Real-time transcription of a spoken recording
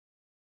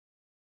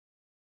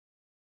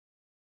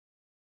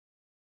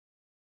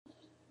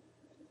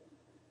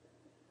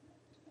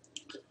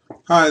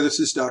Hi, this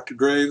is Dr.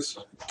 Graves,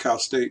 Cal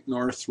State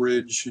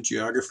Northridge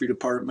Geography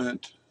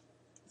Department,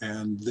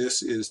 and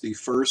this is the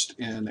first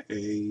in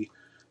a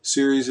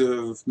series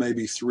of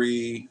maybe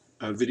three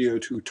video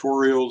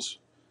tutorials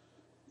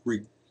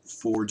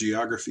for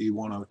Geography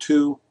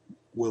 102.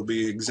 We'll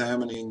be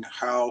examining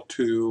how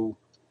to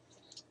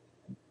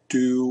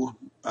do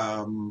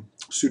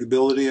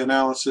suitability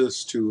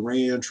analysis to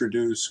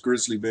reintroduce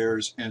grizzly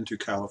bears into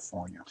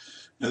California.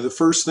 Now, the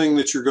first thing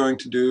that you're going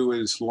to do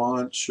is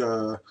launch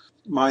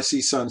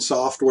MyCSun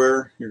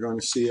software. You're going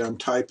to see I'm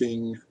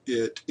typing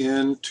it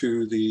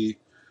into the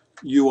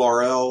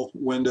URL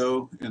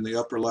window in the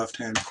upper left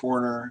hand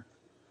corner,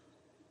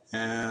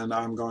 and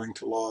I'm going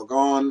to log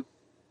on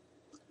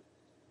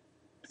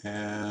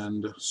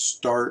and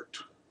start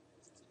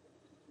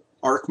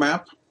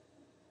ArcMap.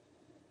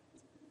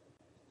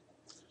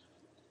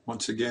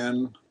 Once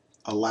again,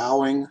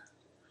 allowing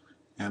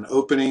and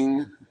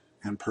opening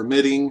and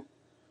permitting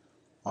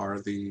are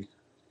the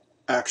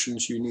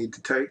actions you need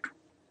to take.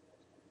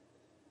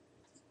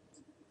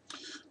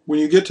 When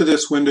you get to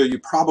this window, you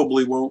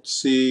probably won't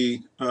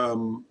see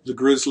the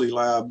Grizzly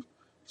lab,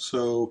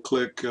 so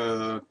click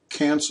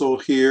cancel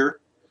here,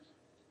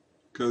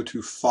 go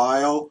to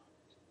File,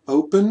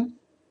 Open,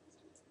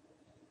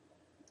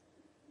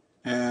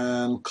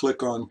 and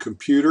click on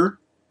Computer,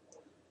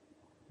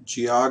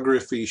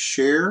 Geography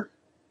Share,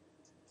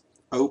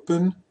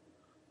 Open,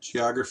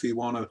 Geography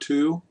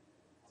 102,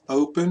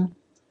 Open,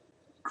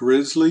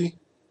 Grizzly,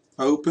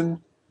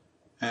 Open,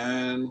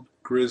 and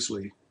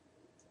Grizzly,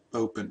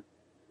 Open.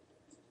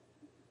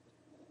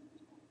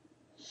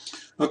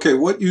 Okay,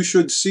 what you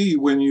should see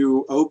when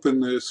you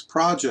open this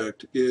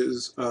project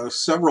is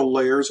several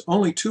layers.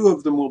 Only two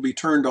of them will be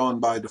turned on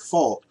by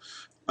default.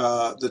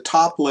 The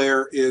top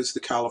layer is the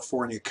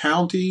California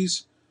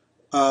counties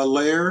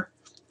layer,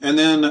 and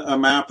then a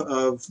map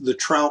of the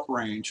Trout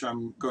range.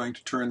 I'm going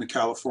to turn the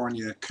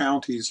California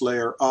counties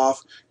layer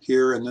off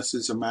here, and this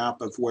is a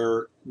map of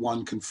where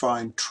one can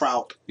find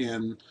trout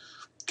in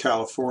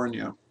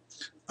California.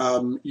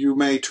 You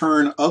may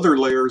turn other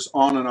layers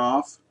on and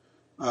off.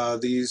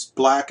 These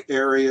black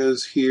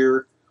areas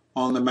here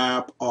on the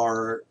map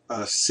are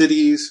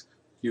cities.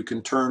 You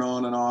can turn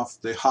on and off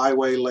the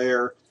highway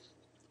layer.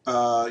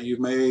 You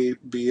may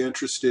be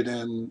interested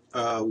in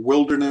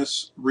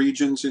wilderness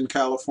regions in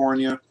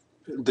California.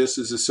 This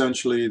is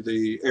essentially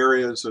the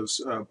areas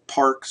of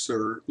parks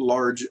or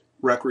large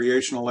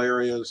recreational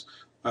areas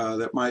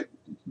that might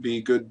be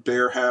good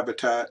bear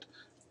habitat.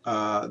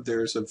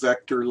 There's a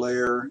vector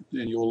layer,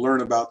 and you'll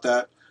learn about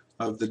that,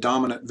 of the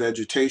dominant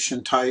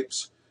vegetation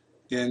types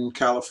in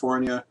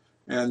California.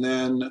 And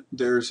then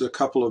there's a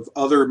couple of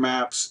other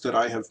maps that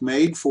I have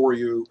made for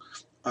you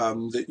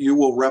that you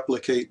will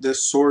replicate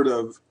this sort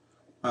of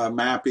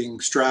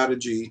mapping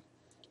strategy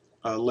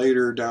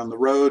later down the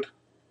road.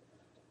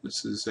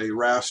 This is a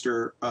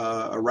rasterized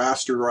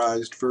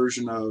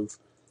version of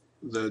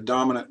the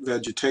dominant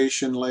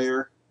vegetation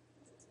layer.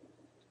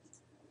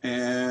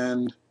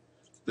 And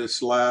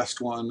this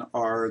last one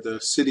are the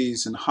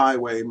cities and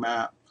highway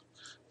map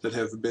that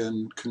have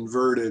been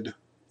converted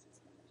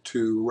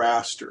to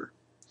raster.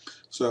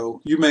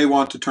 So you may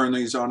want to turn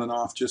these on and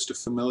off just to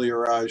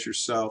familiarize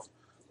yourself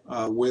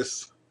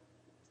with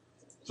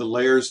the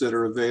layers that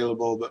are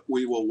available, but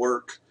we will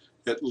work,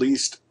 at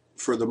least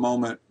for the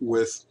moment,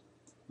 with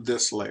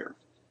this layer.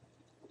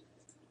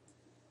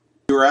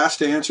 You are asked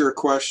to answer a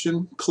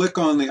question. Click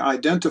on the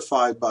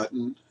Identify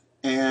button,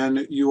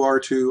 and you are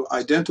to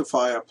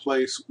identify a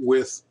place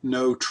with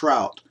no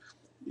trout.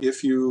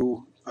 If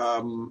you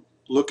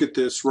look at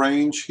this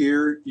range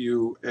here,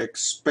 you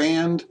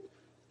expand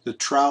the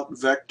trout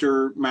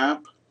vector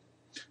map.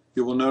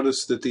 You will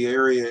notice that the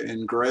area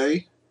in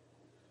gray,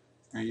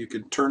 and you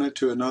can turn it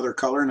to another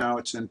color. Now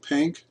it's in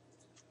pink.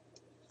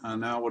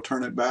 Now we'll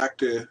turn it back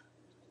to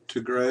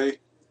gray.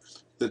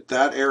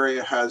 That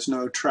area has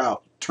no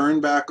trout.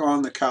 Turn back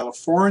on the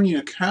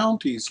California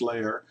counties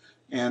layer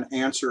and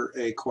answer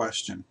a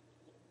question.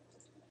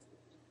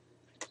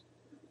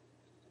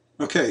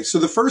 Okay, so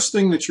the first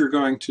thing that you're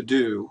going to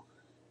do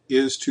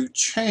is to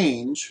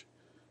change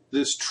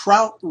this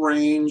trout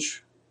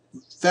range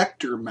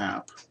vector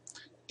map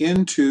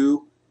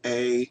into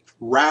a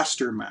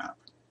raster map.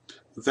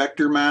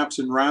 Vector maps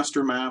and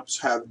raster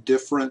maps have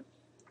different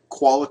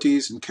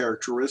qualities and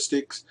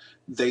characteristics.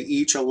 They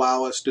each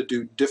allow us to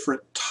do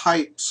different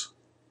types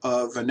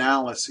of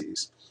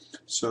analyses.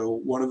 So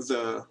one of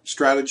the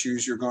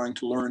strategies you're going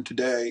to learn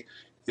today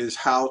is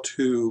how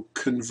to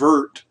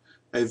convert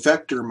a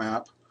vector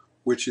map,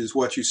 which is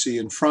what you see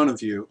in front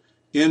of you,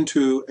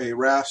 into a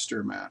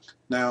raster map.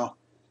 Now,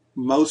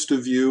 most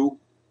of you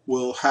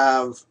will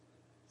have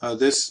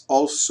this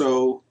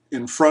also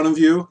in front of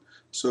you,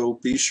 so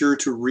be sure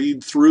to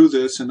read through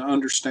this and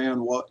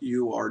understand what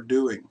you are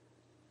doing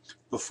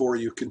before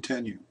you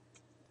continue.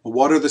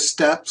 What are the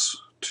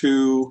steps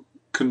to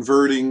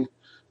converting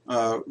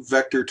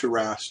vector to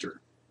raster?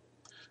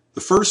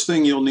 The first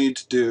thing you'll need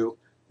to do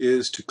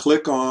is to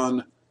click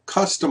on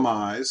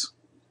Customize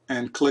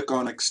and click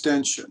on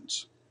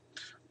Extensions.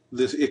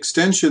 The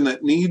extension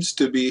that needs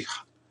to be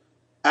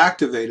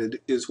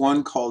activated is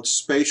one called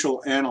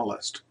Spatial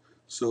Analyst.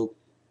 So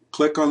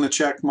click on the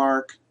check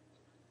mark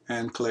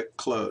and click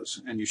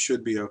Close, and you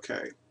should be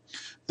okay.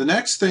 The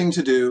next thing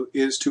to do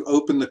is to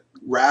open the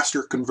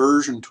raster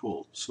conversion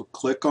tool. So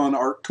click on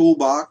Art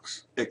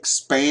Toolbox,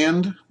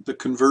 expand the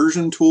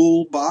conversion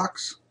tool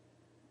box,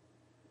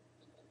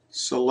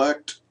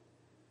 select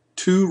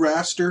To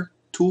Raster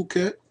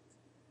Toolkit,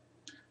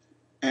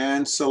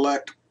 and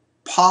select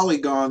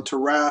Polygon to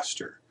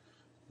Raster.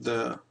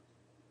 The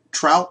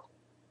Trout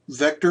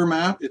vector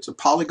map, it's a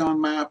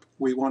polygon map.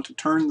 We want to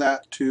turn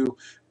that to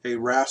a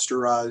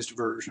rasterized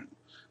version.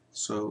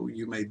 So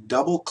you may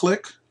double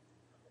click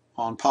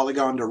on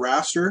Polygon to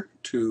Raster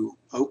to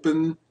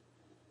open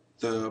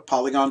the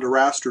Polygon to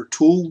Raster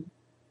tool.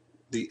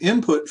 The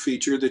input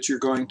feature that you're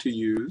going to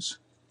use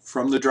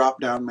from the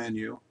drop-down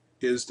menu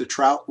is the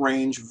Trout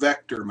range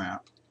vector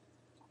map.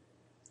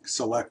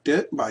 Select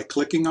it by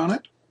clicking on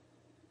it.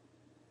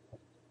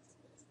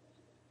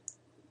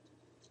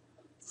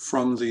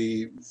 From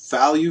the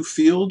value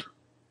field,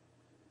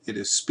 it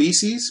is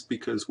species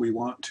because we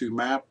want to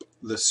map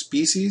the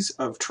species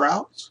of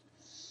trouts.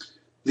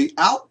 The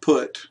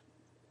output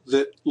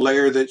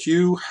layer that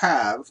you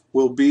have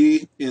will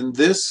be in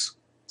this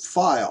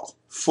file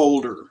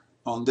folder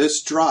on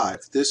this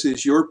drive. This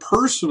is your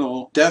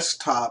personal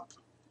desktop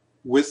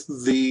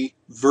with the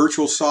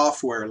virtual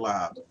software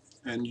lab,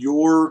 and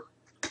your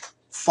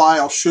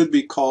file should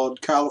be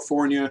called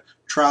California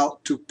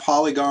Trout to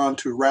Polygon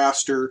to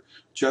Raster,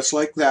 just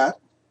like that.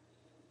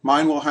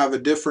 Mine will have a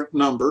different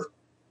number,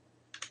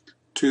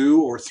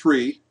 2 or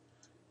 3,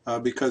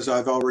 because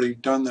I've already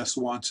done this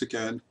once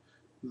again.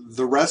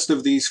 The rest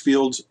of these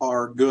fields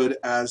are good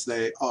as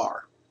they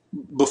are.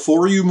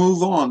 Before you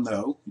move on,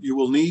 though, you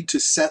will need to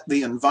set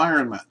the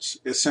environments,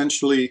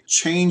 essentially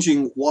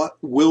changing what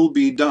will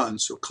be done.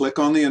 So click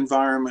on the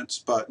Environments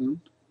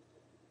button,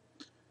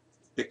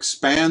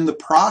 expand the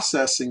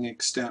Processing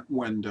Extent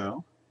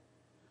window,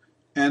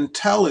 and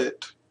tell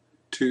it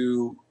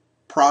to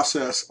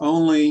process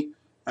only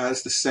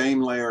as the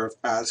same layer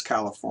as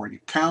California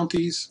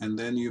counties, and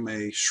then you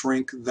may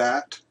shrink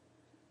that.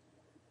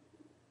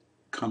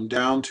 Come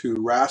down to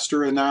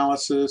raster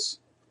analysis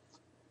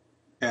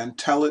and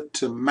tell it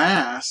to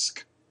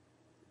mask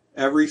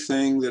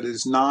everything that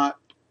is not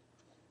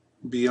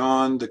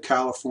beyond the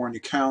California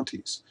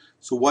counties.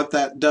 So what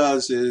that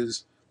does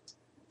is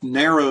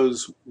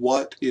narrows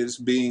what is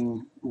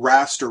being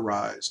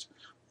rasterized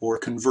or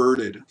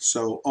converted.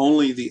 So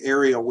only the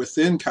area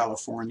within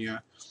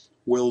California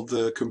will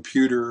the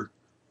computer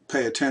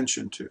pay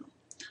attention to.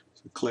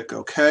 So click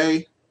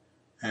OK,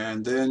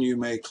 and then you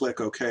may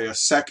click OK a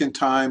second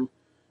time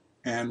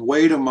and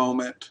wait a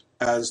moment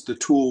as the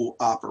tool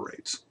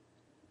operates.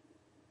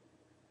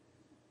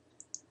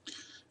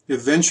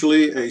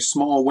 Eventually, a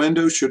small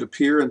window should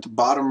appear at the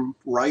bottom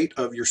right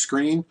of your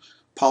screen.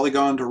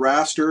 Polygon to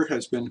Raster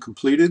has been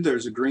completed.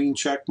 There's a green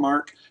check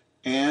mark,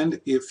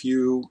 and if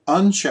you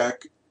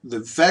uncheck the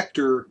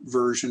vector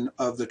version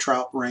of the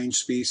Trout range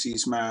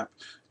species map,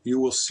 you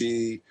will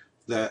see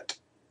that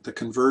the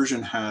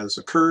conversion has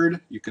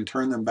occurred. You can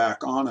turn them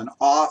back on and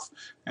off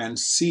and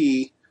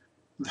see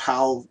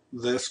how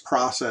this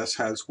process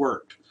has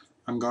worked.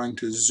 I'm going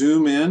to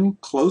zoom in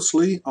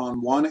closely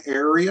on one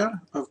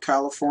area of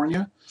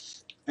California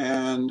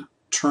and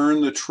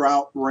turn the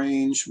Trout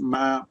range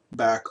map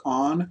back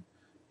on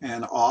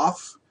and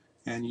off,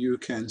 and you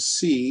can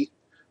see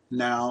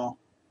now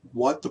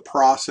what the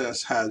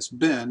process has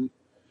been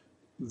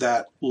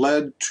that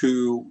led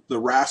to the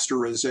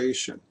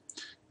rasterization.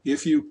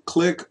 If you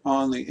click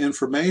on the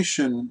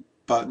Information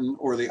button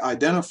or the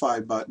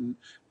Identify button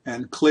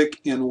and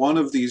click in one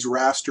of these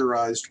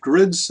rasterized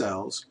grid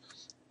cells,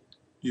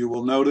 you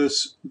will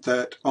notice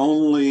that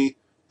only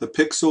the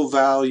pixel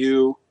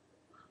value,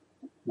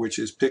 which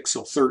is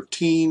pixel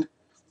 13,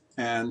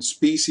 and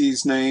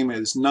species name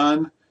is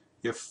none.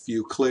 If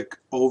you click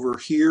over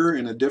here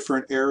in a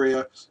different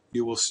area,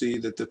 you will see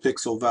that the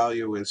pixel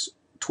value is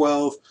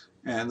 12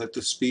 and that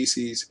the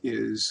species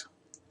is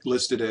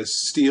listed as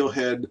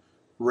steelhead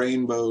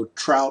rainbow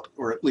trout,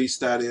 or at least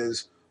that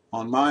is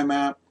on my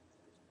map.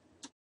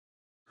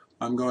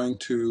 I'm going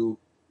to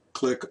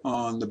click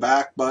on the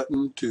back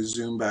button to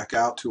zoom back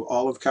out to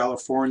all of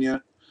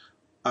California.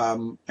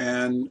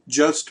 And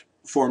just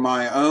for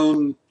my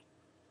own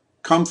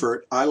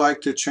comfort, I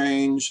like to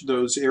change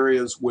those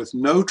areas with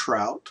no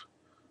trout,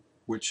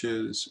 which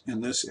is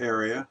in this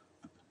area.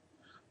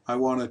 I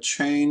want to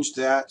change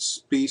that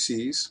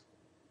species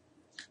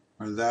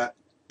or that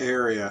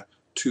area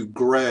to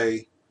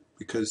gray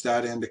because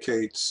that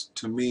indicates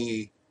to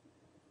me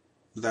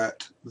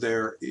that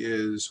there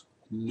is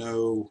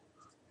no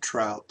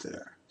trout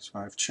there. So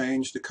I've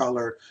changed the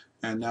color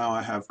and now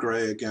I have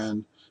gray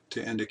again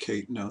to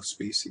indicate no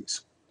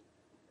species.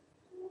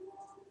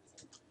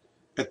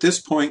 At this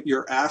point,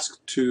 you're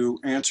asked to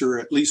answer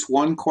at least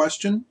one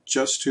question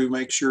just to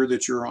make sure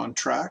that you're on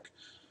track.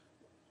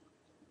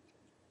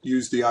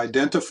 Use the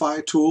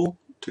Identify tool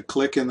to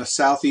click in the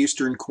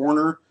southeastern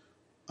corner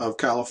of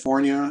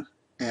California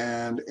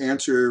and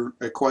answer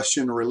a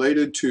question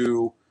related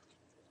to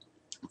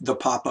the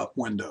pop-up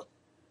window.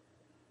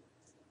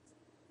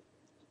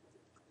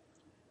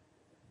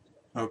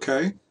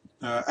 Okay,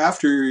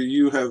 after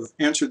you have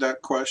answered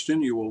that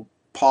question, you will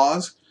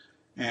pause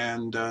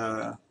and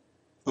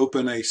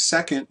open a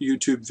second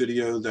YouTube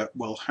video that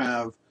will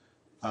have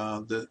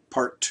the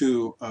part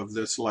 2 of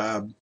this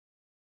lab